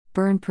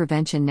Burn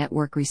Prevention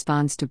Network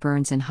responds to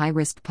burns in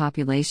high-risk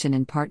population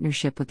in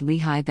partnership with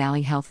Lehigh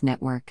Valley Health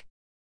Network.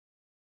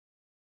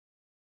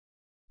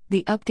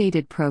 The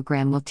updated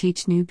program will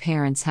teach new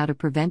parents how to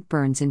prevent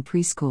burns in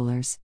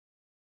preschoolers.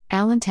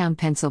 Allentown,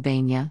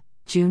 Pennsylvania,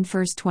 June 1,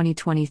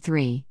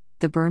 2023,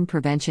 the Burn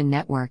Prevention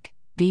Network,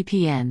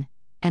 BPN,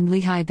 and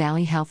Lehigh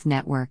Valley Health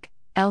Network,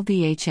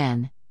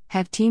 LVHN,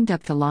 have teamed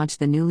up to launch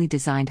the newly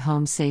designed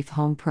Home Safe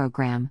Home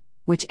program,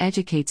 which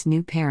educates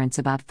new parents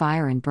about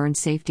fire and burn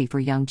safety for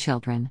young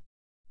children.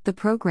 The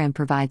program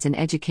provides an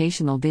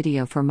educational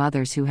video for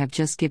mothers who have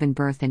just given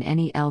birth in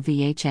any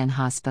LVHN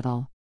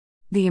hospital.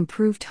 The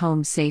improved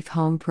Home Safe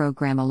Home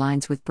program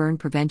aligns with Burn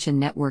Prevention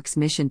Network's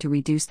mission to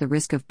reduce the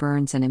risk of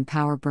burns and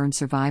empower burn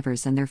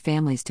survivors and their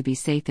families to be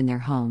safe in their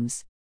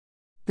homes.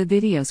 The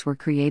videos were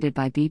created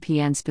by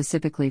BPN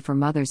specifically for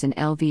mothers in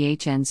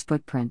LVHN's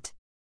footprint.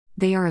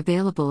 They are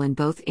available in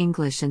both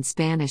English and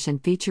Spanish and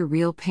feature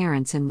real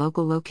parents in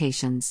local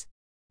locations.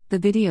 The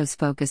videos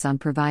focus on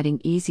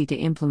providing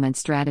easy-to-implement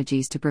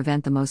strategies to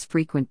prevent the most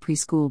frequent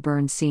preschool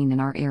burns seen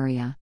in our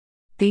area.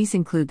 These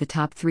include the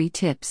top 3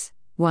 tips: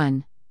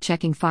 1.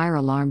 Checking fire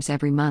alarms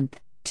every month,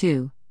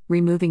 2.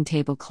 Removing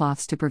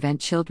tablecloths to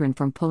prevent children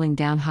from pulling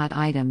down hot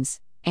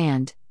items,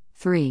 and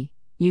 3.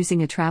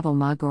 Using a travel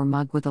mug or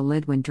mug with a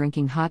lid when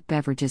drinking hot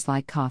beverages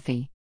like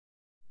coffee.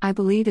 I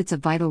believe it's a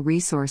vital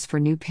resource for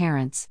new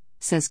parents,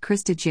 says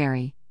Krista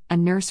Jerry, a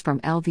nurse from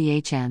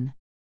LVHN.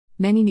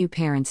 Many new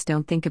parents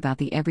don't think about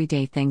the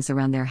everyday things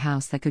around their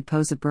house that could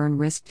pose a burn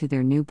risk to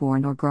their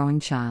newborn or growing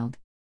child.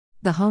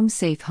 The Home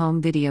Safe Home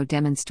video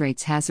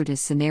demonstrates hazardous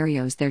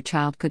scenarios their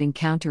child could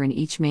encounter in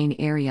each main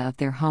area of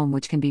their home,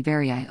 which can be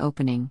very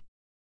eye-opening.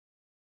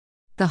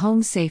 The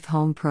Home Safe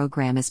Home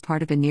program is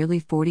part of a nearly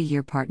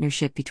 40-year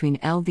partnership between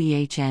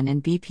LVHN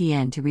and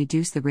BPN to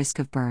reduce the risk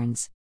of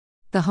burns.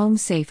 The Home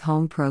Safe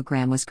Home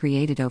program was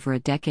created over a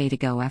decade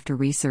ago after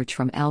research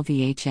from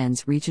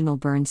LVHN's Regional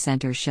Burn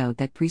Center showed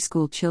that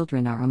preschool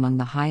children are among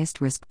the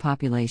highest risk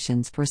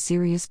populations for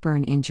serious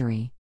burn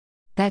injury.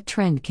 That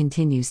trend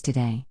continues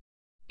today.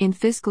 In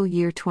fiscal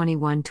year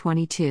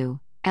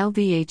 21-22,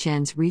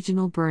 LVHN's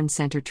Regional Burn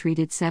Center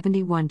treated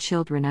 71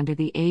 children under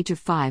the age of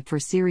 5 for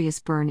serious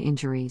burn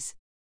injuries.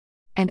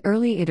 An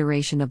early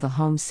iteration of the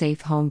Home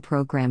Safe Home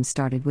program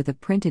started with a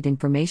printed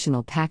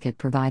informational packet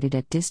provided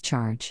at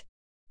discharge.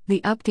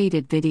 The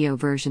updated video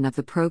version of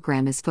the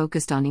program is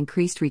focused on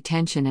increased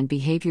retention and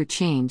behavior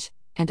change,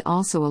 and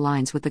also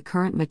aligns with the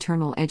current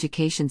maternal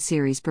education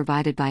series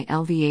provided by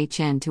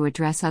LVHN to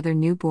address other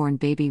newborn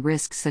baby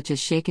risks such as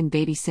shaken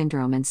baby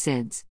syndrome and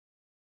SIDS.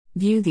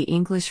 View the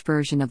English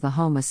version of the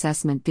home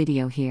assessment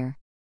video here.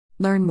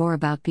 Learn more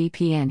about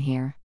BPN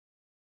here.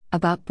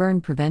 About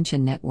Burn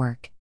Prevention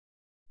Network.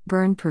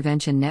 Burn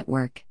Prevention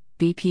Network,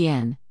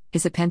 BPN,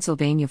 is a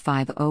Pennsylvania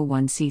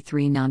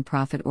 501c3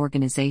 nonprofit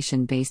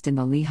organization based in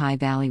the Lehigh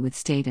Valley with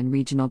state and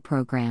regional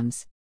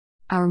programs.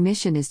 Our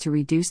mission is to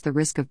reduce the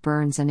risk of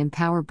burns and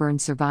empower burn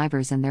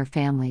survivors and their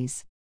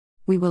families.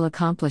 We will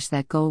accomplish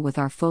that goal with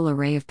our full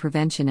array of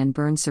prevention and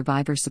burn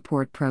survivor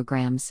support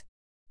programs.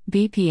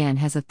 BPN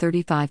has a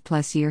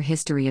 35-plus year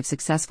history of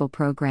successful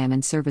program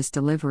and service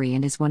delivery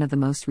and is one of the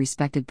most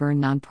respected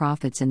burn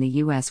nonprofits in the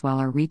U.S. While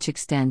our reach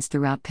extends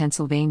throughout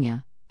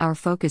Pennsylvania, our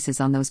focus is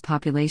on those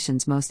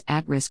populations most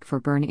at risk for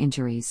burn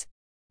injuries.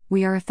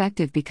 We are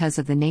effective because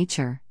of the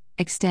nature,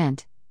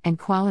 extent, and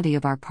quality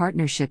of our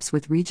partnerships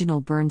with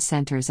regional burn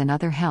centers and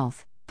other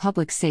health,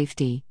 public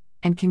safety,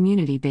 and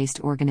community-based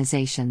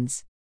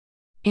organizations.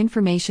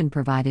 Information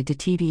provided to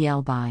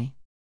TVL by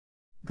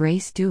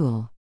Grace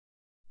Duell.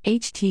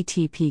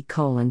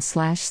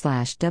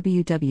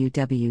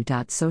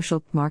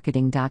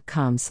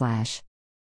 http://www.socialmarketing.com/